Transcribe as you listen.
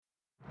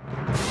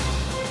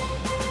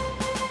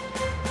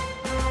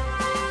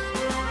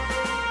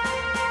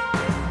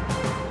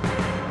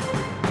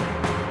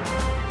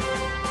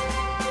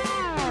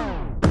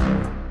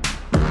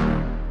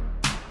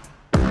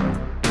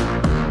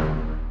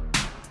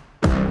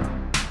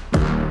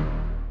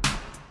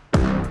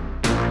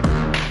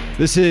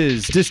This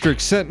is District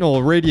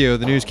Sentinel Radio,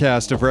 the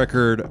newscast of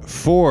record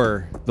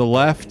for the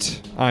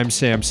left. I'm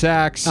Sam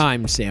Sachs.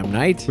 I'm Sam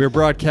Knight. We're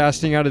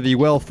broadcasting out of the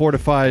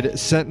well-fortified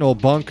Sentinel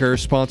bunker,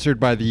 sponsored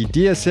by the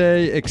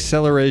DSA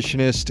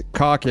Accelerationist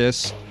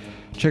Caucus.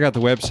 Check out the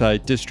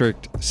website,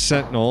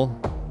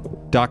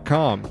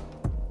 districtsentinel.com.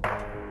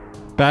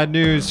 Bad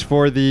news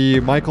for the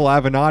Michael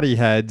Avenatti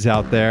heads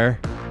out there.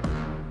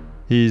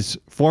 He's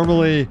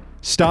formally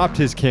stopped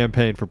his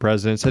campaign for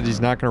president, said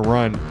he's not going to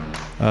run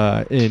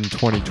in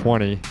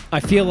 2020. I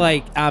feel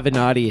like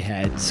Avenatti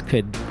heads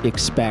could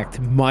expect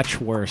much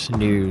worse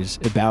news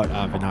about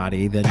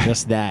Avenatti than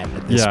just that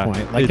at this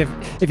point. Like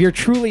if you're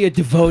truly a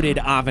devoted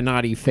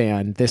Avenatti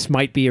fan, this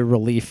might be a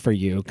relief for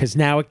you because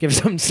now it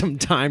gives them some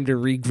time to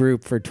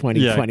regroup for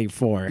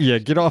 2024. Yeah,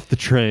 get off the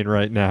train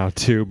right now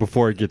too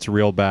before it gets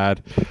real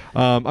bad.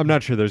 I'm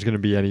not sure there's going to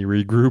be any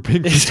regrouping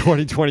in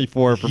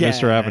 2024 for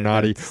Mr.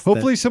 Avenatti.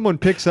 Hopefully someone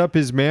picks up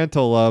his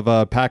mantle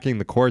of packing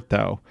the court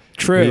though.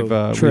 True.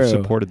 We've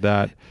supported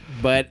that.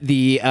 But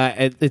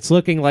it's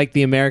looking like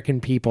the American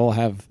people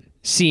have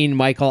seen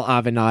Michael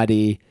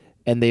Avenatti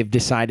and they've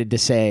decided to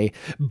say,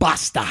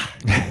 basta.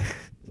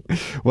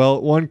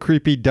 Well, one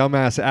creepy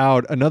dumbass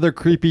out, another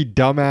creepy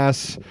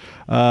dumbass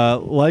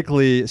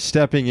likely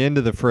stepping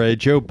into the fray.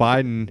 Joe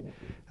Biden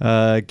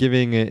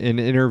giving an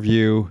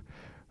interview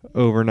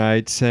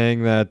overnight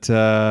saying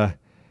that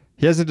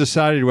he hasn't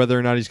decided whether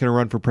or not he's going to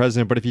run for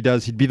president, but if he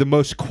does, he'd be the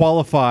most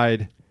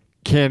qualified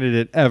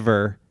candidate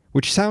ever,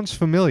 which sounds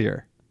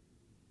familiar.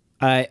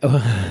 Who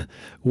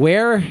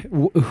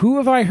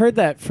have I heard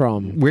that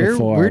from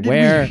before? Where did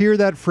we hear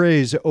that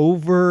phrase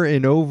over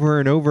and over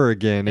and over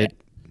again? It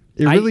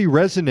really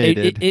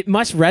resonated. It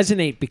must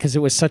resonate because it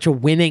was such a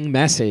winning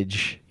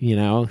message. You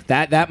know,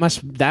 that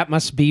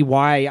must be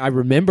why I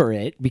remember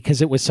it,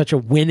 because it was such a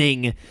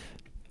winning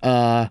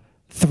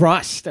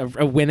thrust,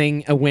 a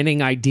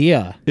winning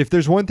idea. If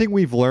there's one thing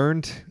we've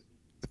learned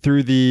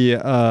through the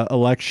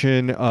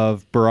election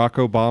of Barack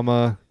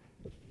Obama,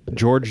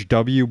 George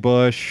W.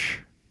 Bush,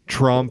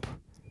 Trump,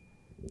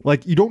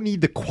 like, you don't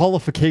need the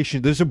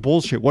qualification. Those are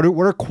bullshit. What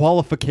are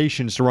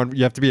qualifications to run?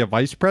 You have to be a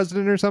vice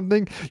president or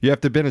something? You have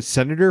to have been a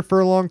senator for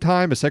a long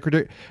time, a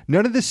secretary.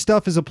 None of this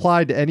stuff is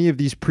applied to any of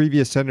these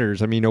previous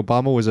senators. I mean,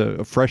 Obama was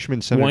a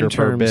freshman senator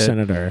for a bit.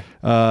 Senator.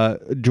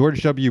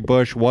 George W.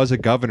 Bush was a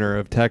governor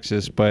of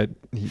Texas, but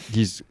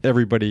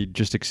everybody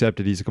just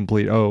accepted he's a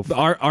complete oaf.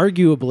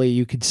 Arguably,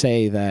 you could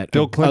say that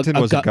Bill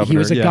Clinton was a governor. He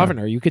was a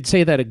governor. You could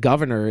say that a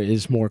governor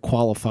is more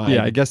qualified.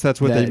 Yeah, I guess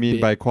that's what they mean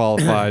by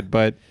qualified,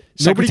 but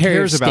nobody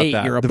cares about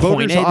that. The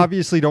voters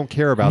obviously don't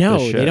care about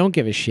this shit. No, they don't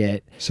give a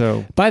shit.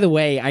 So, by the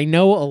way, I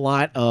know a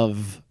lot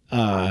of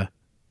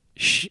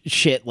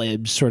shit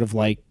libs sort of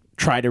like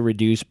try to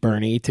reduce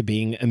Bernie to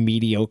being a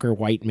mediocre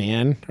white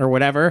man or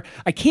whatever.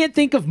 I can't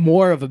think of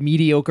more of a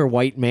mediocre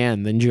white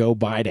man than Joe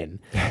Biden.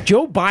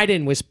 Joe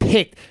Biden was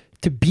picked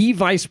to be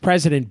vice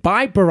president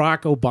by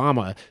Barack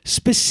Obama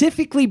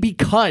specifically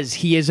because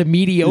he is a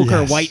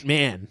mediocre white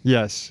man.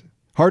 Yes.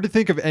 Hard to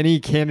think of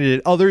any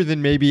candidate other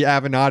than maybe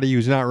Avenatti,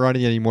 who's not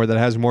running anymore, that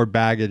has more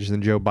baggage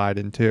than Joe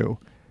Biden, too,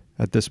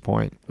 at this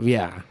point.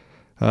 Yeah.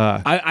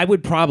 I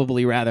would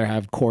probably rather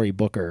have Cory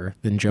Booker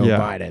than Joe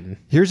Biden.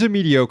 Here's a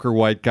mediocre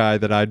white guy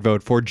that I'd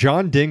vote for.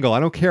 John Dingell. I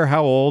don't care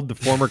how old the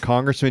former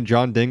Congressman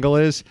John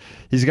Dingell is.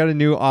 He's got a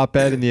new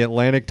op-ed in The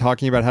Atlantic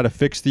talking about how to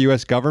fix the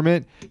U.S.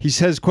 government. He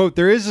says, quote,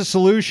 "There is a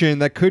solution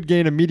that could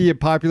gain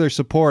immediate popular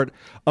support.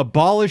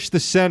 Abolish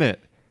the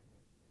Senate."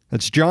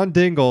 That's John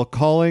Dingell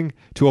calling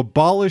to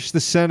abolish the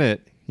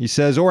Senate. He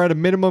says, or at a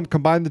minimum,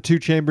 combine the two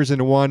chambers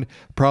into one.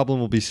 Problem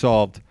will be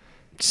solved.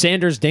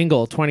 Sanders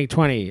Dingell,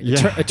 2020.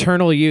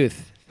 Eternal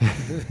youth.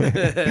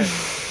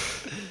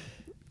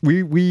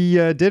 We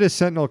did a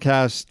Sentinel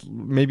cast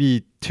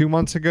maybe 2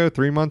 months ago,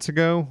 3 months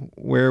ago,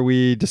 where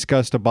we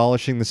discussed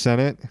abolishing the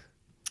Senate.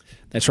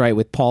 That's right,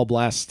 with Paul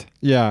Blest.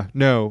 Yeah,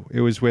 no,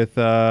 it was with...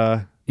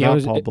 Paul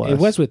Blest. It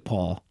was with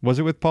Paul. Was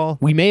it with Paul?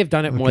 We may have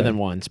done it more than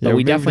once, but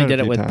we definitely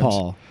did it with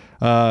Paul.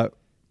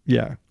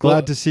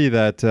 Glad to see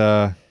that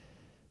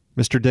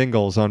Mr.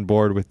 Dingell's on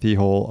board with the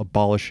whole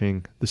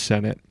abolishing the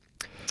Senate.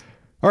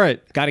 All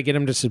right. Got to get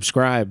him to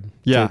subscribe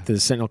to the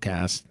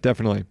Sentinelcast.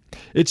 Definitely.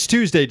 It's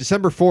Tuesday,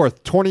 December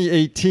 4th,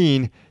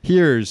 2018.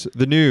 Here's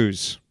the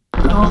news.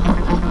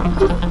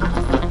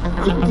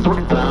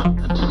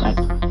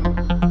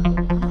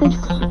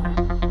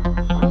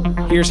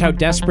 Here's how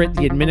desperate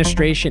the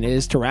administration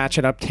is to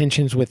ratchet up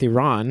tensions with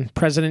Iran.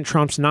 President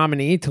Trump's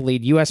nominee to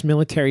lead U.S.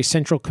 Military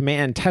Central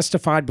Command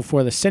testified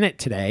before the Senate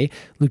today.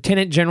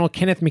 Lieutenant General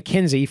Kenneth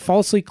McKenzie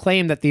falsely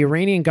claimed that the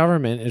Iranian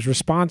government is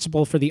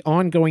responsible for the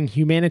ongoing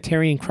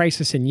humanitarian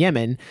crisis in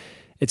Yemen.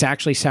 It's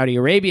actually Saudi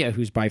Arabia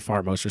who's by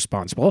far most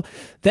responsible.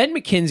 Then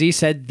McKenzie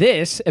said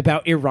this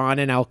about Iran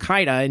and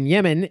al-Qaeda in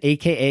Yemen,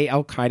 a.k.a.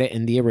 al-Qaeda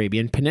in the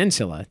Arabian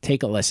Peninsula.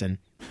 Take a listen.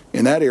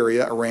 In that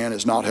area, Iran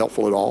is not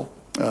helpful at all.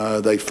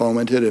 They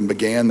fomented and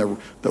began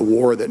the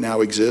war that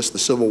now exists, the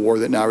civil war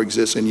that now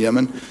exists in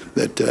Yemen,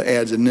 that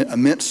adds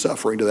immense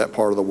suffering to that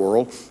part of the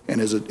world,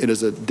 and it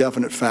is a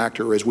definite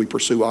factor as we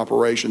pursue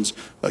operations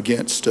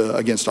against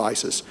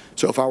ISIS.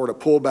 So if I were to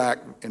pull back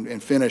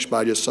and finish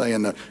by just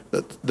saying that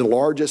the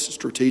largest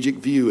strategic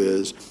view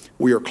is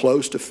we are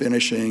close to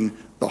finishing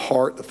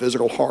the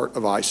physical heart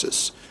of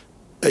ISIS.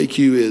 AQ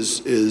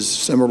is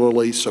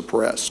similarly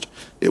suppressed.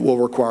 It will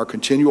require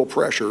continual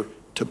pressure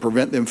to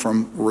prevent them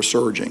from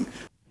resurging.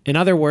 In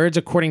other words,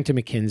 according to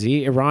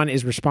McKinsey, Iran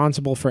is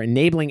responsible for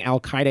enabling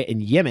al-Qaeda in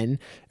Yemen,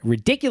 a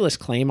ridiculous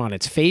claim on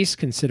its face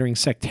considering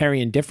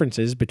sectarian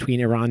differences between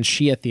Iran's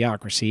Shia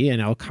theocracy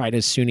and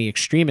al-Qaeda's Sunni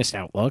extremist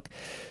outlook.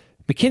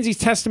 McKinsey's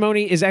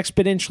testimony is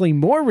exponentially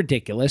more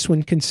ridiculous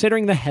when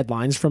considering the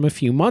headlines from a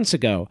few months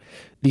ago.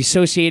 The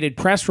Associated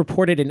Press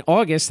reported in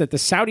August that the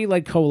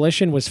Saudi-led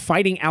coalition was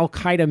fighting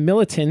al-Qaeda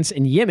militants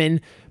in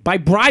Yemen by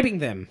bribing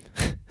them.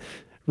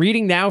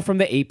 Reading now from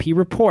the AP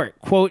report,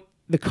 quote,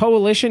 the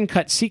coalition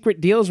cut secret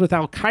deals with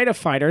al-Qaeda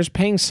fighters,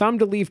 paying some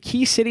to leave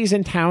key cities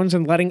and towns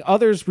and letting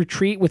others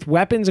retreat with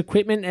weapons,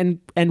 equipment,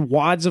 and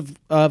wads of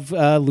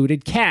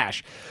looted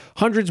cash.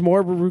 Hundreds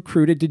more were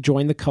recruited to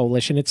join the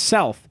coalition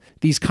itself.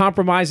 These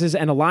compromises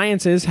and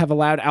alliances have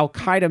allowed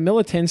al-Qaeda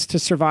militants to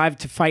survive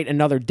to fight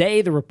another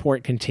day, the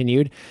report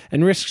continued,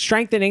 and risk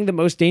strengthening the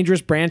most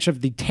dangerous branch of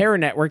the terror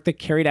network that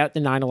carried out the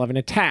 9/11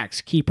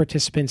 attacks. Key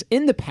participants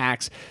in the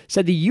pacts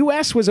said the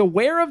U.S. was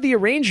aware of the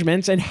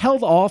arrangements and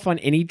held off on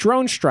any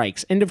drone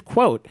strikes. End of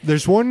quote.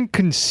 There's one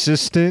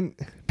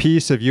consistent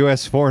piece of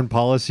U.S. foreign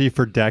policy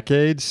for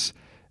decades,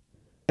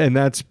 and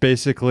that's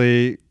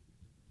basically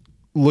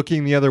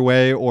looking the other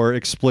way or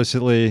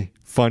explicitly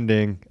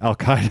funding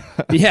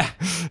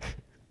al-Qaeda.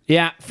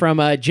 Yeah. From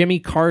Jimmy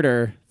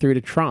Carter through to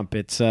Trump,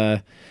 it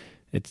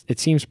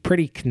seems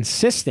pretty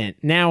consistent.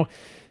 Now,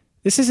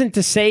 this isn't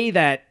to say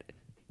that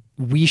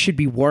we should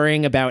be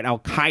worrying about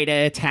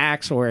al-Qaeda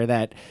attacks or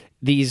that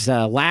these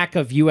lack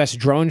of U.S.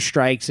 drone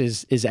strikes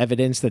is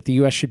evidence that the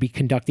U.S. should be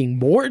conducting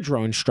more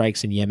drone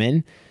strikes in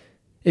Yemen.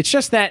 It's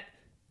just that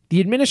the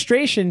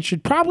administration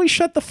should probably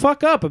shut the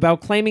fuck up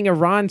about claiming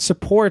Iran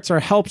supports or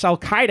helps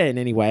al-Qaeda in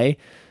any way,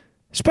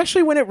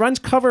 especially when it runs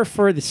cover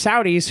for the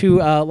Saudis, who,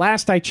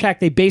 last I checked,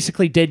 they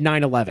basically did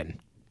 9/11.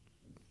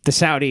 The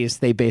Saudis,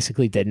 they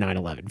basically did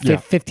 9/11. Yeah.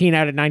 15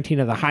 out of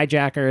 19 of the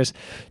hijackers,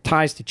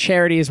 ties to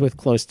charities with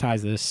close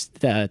ties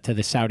to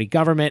the Saudi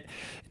government,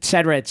 et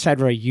cetera, et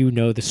cetera. You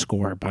know the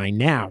score by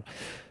now.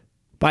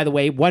 By the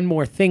way, one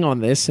more thing on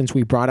this, since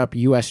we brought up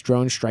U.S.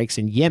 drone strikes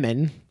in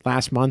Yemen.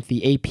 Last month,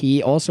 the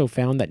AP also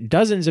found that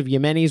dozens of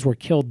Yemenis were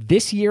killed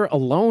this year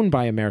alone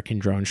by American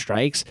drone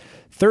strikes.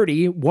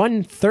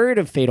 1/3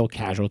 of fatal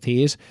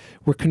casualties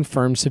were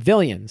confirmed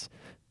civilians.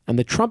 And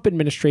the Trump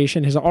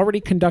administration has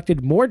already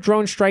conducted more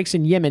drone strikes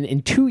in Yemen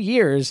in 2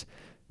 years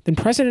than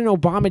President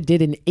Obama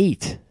did in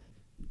 8.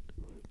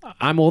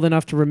 I'm old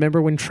enough to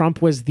remember when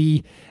Trump was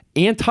the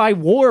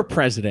anti-war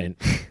president,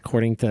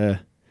 according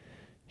to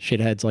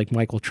shitheads like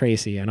Michael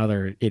Tracy and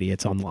other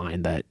idiots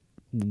online that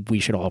we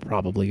should all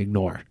probably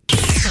ignore.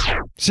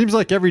 Seems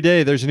like every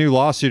day there's a new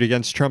lawsuit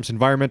against Trump's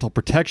Environmental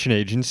Protection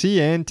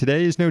Agency, and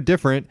today is no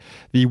different.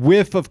 The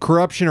whiff of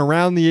corruption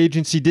around the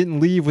agency didn't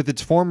leave with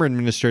its former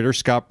administrator,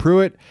 Scott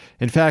Pruitt.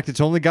 In fact,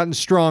 it's only gotten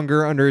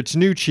stronger under its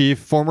new chief,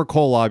 former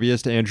coal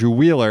lobbyist Andrew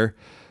Wheeler.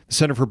 The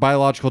Center for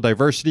Biological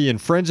Diversity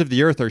and Friends of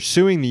the Earth are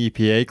suing the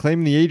EPA,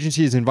 claiming the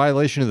agency is in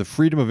violation of the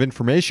Freedom of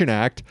Information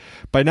Act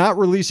by not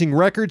releasing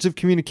records of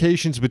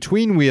communications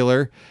between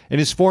Wheeler and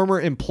his former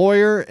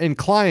employer and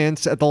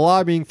clients at the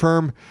lobbying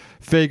firm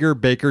Fager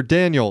Baker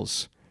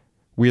Daniels.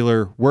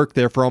 Wheeler worked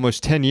there for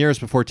almost 10 years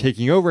before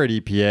taking over at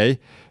EPA.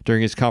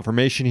 During his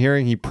confirmation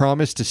hearing, he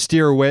promised to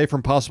steer away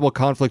from possible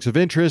conflicts of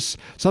interest,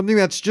 something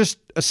that's just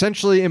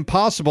essentially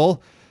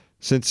impossible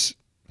since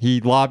he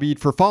lobbied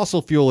for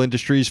fossil fuel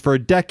industries for a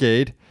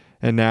decade,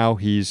 and now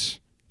he's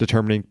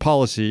determining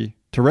policy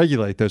to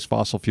regulate those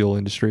fossil fuel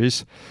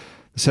industries.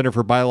 The Center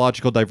for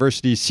Biological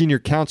Diversity's senior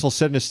counsel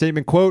said in a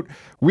statement, quote,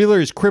 Wheeler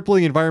is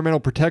crippling environmental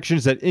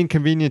protections that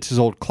inconvenience his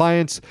old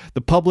clients.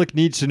 The public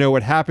needs to know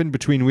what happened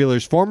between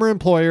Wheeler's former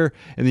employer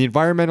and the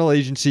environmental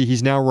agency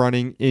he's now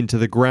running into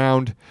the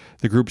ground.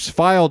 The groups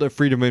filed a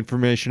Freedom of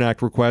Information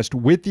Act request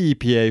with the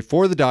EPA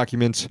for the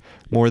documents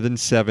more than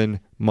 7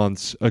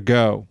 months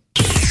ago.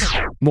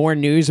 More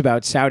news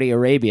about Saudi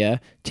Arabia.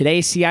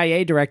 Today,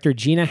 CIA Director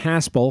Gina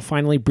Haspel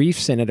finally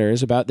briefed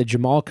senators about the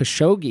Jamal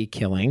Khashoggi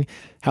killing.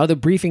 How the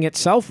briefing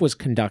itself was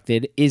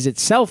conducted is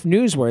itself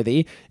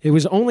newsworthy. It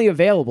was only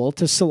available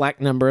to a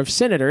select number of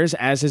senators,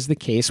 as is the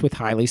case with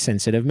highly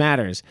sensitive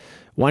matters.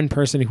 One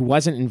person who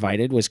wasn't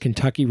invited was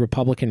Kentucky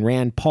Republican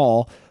Rand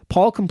Paul.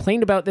 Paul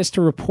complained about this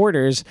to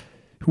reporters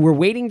who were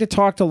waiting to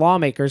talk to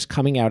lawmakers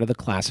coming out of the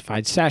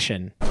classified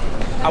session.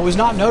 I was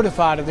not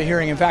notified of the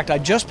hearing. In fact, I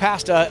just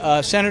passed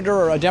a senator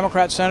or a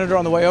Democrat senator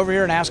on the way over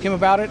here and asked him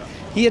about it.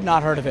 He had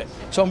not heard of it.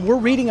 So we're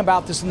reading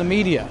about this in the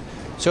media.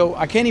 So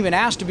I can't even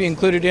ask to be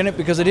included in it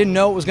because I didn't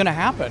know it was going to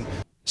happen.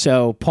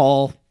 So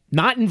Paul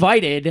Not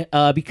invited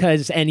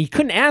and he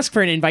couldn't ask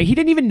for an invite. He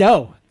didn't even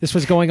know this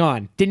was going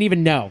on. Didn't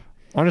even know.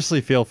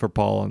 Honestly, feel for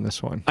Paul on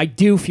this one. I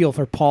do feel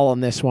for Paul on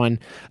this one.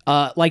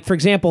 Like, for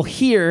example,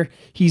 here,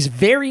 he's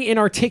very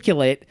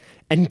inarticulate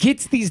and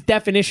gets these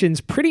definitions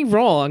pretty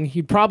wrong.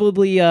 He'd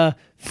probably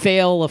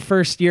fail a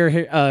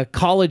first-year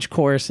college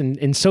course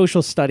in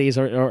social studies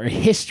or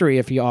history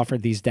if he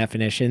offered these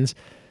definitions.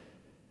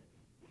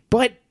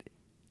 But,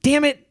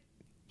 damn it,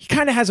 he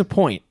kind of has a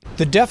point.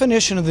 The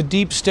definition of the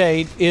deep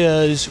state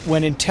is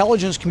when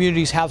intelligence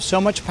communities have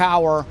so much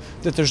power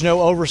that there's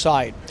no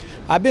oversight.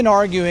 I've been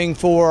arguing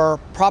for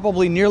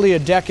probably nearly a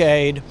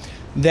decade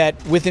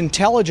that with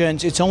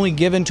intelligence, it's only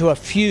given to a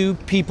few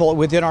people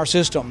within our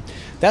system.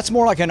 That's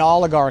more like an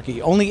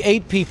oligarchy. Only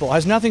 8 people.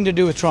 Has nothing to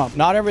do with Trump.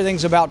 Not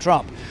everything's about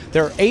Trump.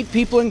 There are 8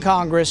 people in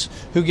Congress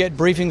who get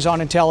briefings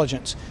on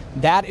intelligence.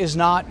 That is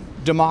not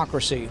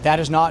democracy. That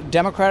is not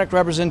democratic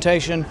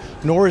representation,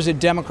 nor is it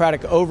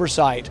democratic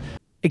oversight.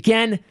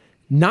 Again,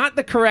 not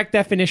the correct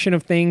definition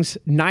of things,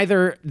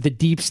 neither the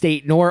deep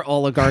state nor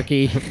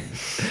oligarchy.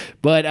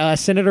 But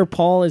Senator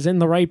Paul is in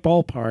the right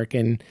ballpark,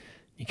 and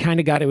you kind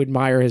of got to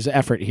admire his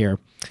effort here.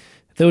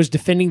 Those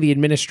defending the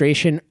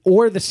administration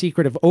or the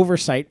secretive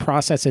oversight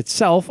process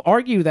itself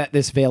argue that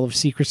this veil of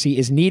secrecy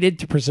is needed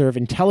to preserve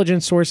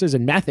intelligence sources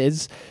and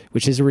methods,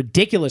 which is a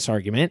ridiculous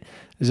argument,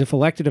 as if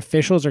elected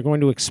officials are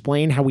going to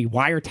explain how we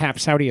wiretap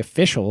Saudi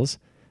officials,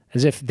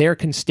 as if they're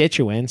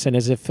constituents, and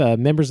as if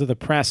members of the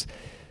press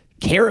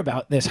care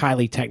about this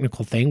highly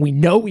technical thing. We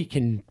know we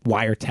can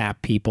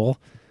wiretap people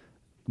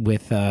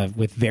with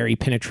very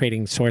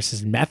penetrating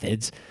sources and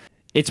methods.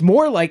 It's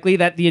more likely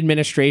that the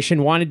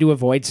administration wanted to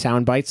avoid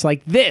sound bites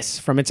like this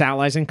from its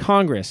allies in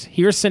Congress.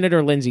 Here's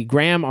Senator Lindsey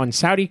Graham on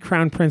Saudi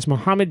Crown Prince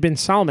Mohammed bin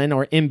Salman,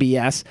 or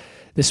MBS.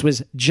 This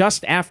was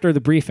just after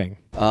the briefing.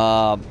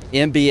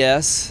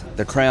 MBS,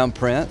 the Crown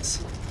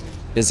Prince,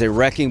 is a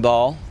wrecking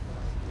ball.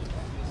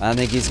 I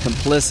think he's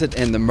complicit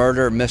in the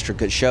murder of Mr.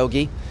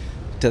 Khashoggi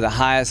to the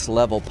highest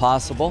level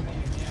possible.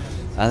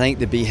 I think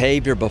the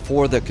behavior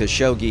before the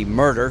Khashoggi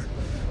murder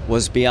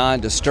was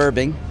beyond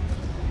disturbing,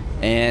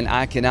 and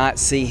I cannot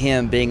see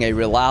him being a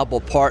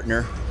reliable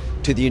partner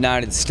to the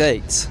United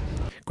States.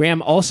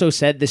 Graham also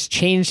said this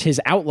changed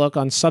his outlook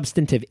on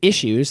substantive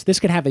issues. This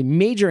could have a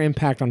major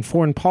impact on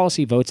foreign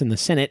policy votes in the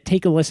Senate.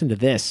 Take a listen to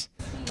this.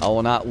 I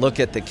will not look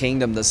at the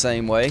kingdom the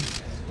same way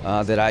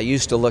that I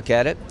used to look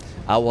at it.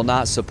 I will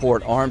not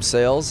support arms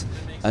sales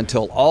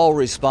until all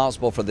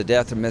responsible for the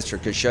death of Mr.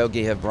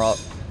 Khashoggi have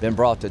been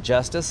brought to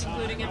justice.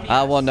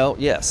 I will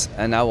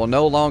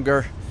no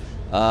longer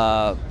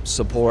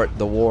support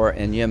the war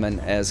in Yemen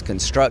as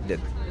constructed.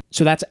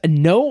 So that's a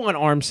no on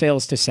arms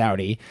sales to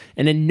Saudi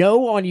and a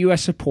no on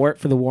U.S. support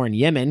for the war in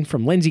Yemen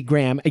from Lindsey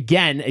Graham,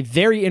 again, a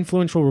very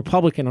influential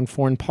Republican on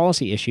foreign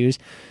policy issues.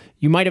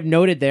 You might have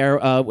noted there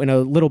in a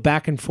little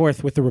back and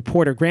forth with the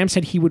reporter, Graham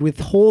said he would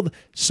withhold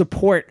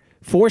support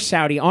for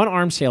Saudi on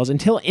arms sales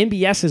until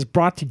MBS is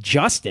brought to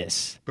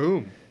justice.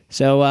 Boom.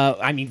 So,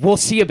 we'll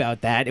see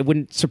about that. It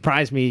wouldn't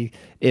surprise me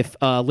if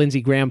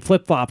Lindsey Graham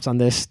flip-flops on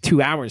this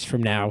 2 hours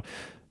from now.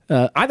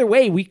 Either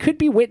way, we could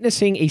be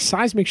witnessing a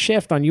seismic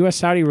shift on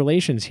U.S.-Saudi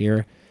relations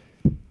here.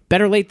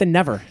 Better late than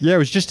never. Yeah, it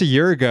was just a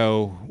year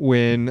ago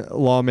when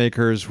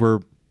lawmakers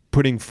were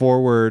putting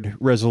forward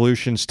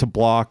resolutions to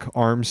block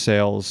arms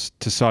sales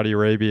to Saudi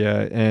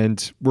Arabia,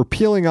 and were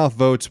peeling off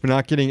votes but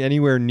not getting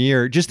anywhere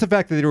near. Just the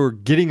fact that they were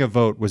getting a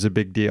vote was a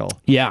big deal.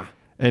 Yeah.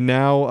 And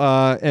now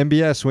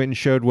MBS went and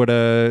showed what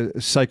a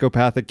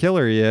psychopathic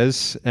killer he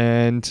is,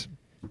 and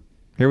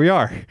here we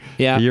are,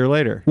 a year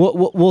later.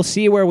 We'll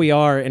see where we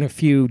are in a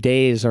few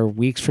days or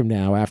weeks from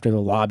now after the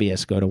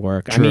lobbyists go to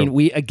work. True. I mean,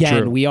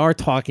 we are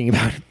talking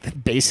about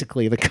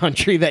basically the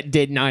country that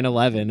did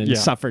 9/11 and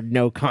suffered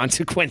no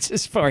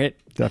consequences for it.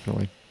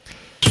 Definitely.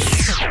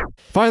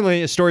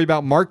 Finally, a story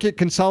about market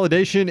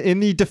consolidation in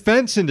the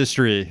defense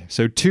industry.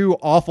 So 2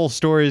 awful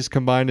stories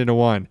combined into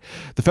one.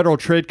 The Federal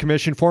Trade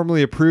Commission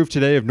formally approved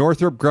today of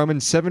Northrop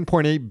Grumman's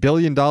 $7.8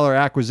 billion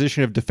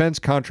acquisition of defense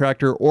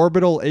contractor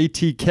Orbital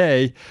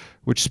ATK,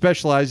 which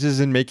specializes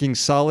in making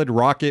solid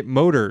rocket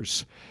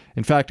motors.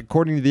 In fact,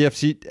 according to the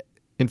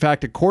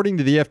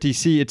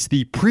FTC, it's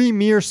the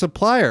premier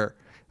supplier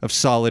of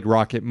solid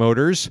rocket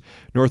motors.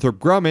 Northrop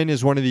Grumman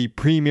is one of the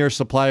premier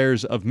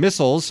suppliers of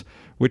missiles,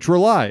 which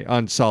rely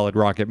on solid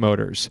rocket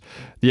motors.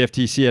 The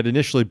FTC had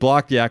initially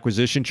blocked the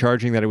acquisition,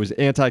 charging that it was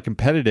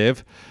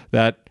anti-competitive,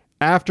 that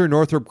after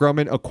Northrop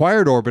Grumman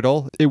acquired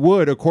Orbital, it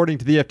would, according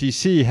to the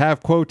FTC,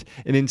 have, quote,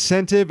 an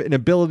incentive and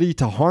ability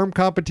to harm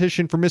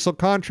competition for missile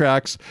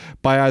contracts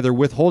by either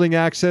withholding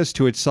access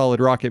to its solid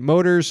rocket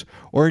motors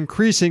or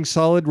increasing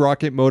solid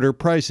rocket motor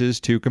prices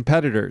to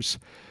competitors.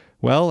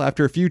 Well,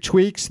 after a few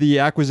tweaks, the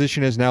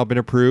acquisition has now been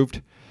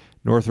approved.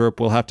 Northrop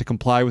will have to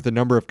comply with a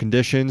number of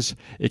conditions.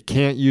 It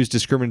can't use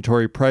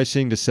discriminatory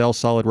pricing to sell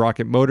solid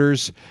rocket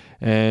motors.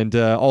 And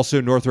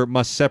also, Northrop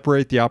must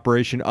separate the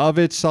operation of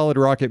its solid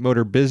rocket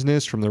motor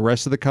business from the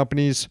rest of the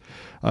company's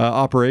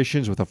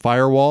operations with a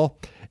firewall.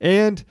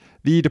 And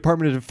the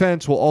Department of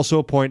Defense will also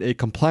appoint a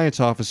compliance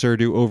officer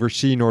to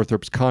oversee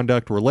Northrop's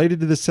conduct related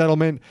to the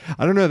settlement.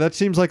 I don't know. That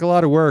seems like a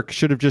lot of work.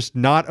 Should have just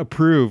not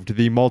approved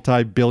the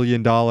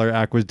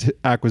multi-billion-dollar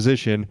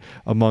acquisition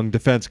among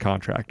defense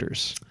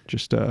contractors.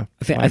 Just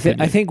I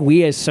think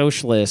we as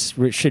socialists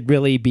should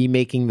really be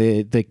making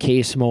the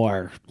case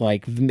more,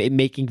 like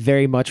making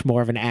very much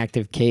more of an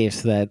active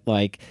case that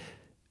like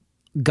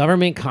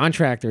government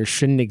contractors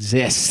shouldn't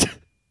exist,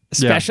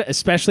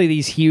 especially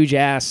these huge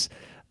ass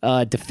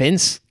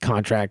defense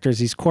contractors,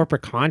 these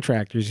corporate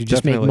contractors who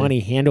just make money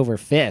hand over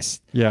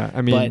fist. Yeah,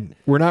 I mean,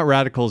 we're not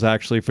radicals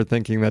actually for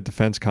thinking that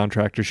defense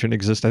contractors shouldn't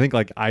exist. I think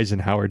like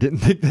Eisenhower didn't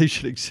think they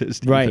should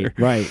exist either.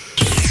 Right.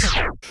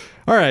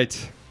 All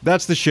right.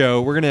 That's the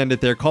show. We're going to end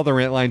it there. Call the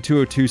rant line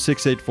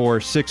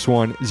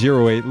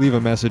 202-684-6108. Leave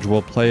a message.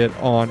 We'll play it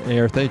on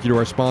air. Thank you to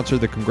our sponsor,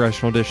 the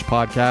Congressional Dish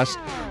podcast,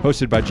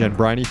 hosted by Jen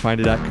Briney. Find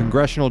it at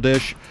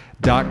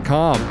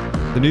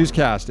congressionaldish.com. The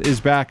newscast is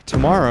back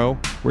tomorrow.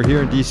 We're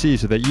here in D.C.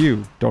 so that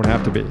you don't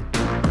have to be.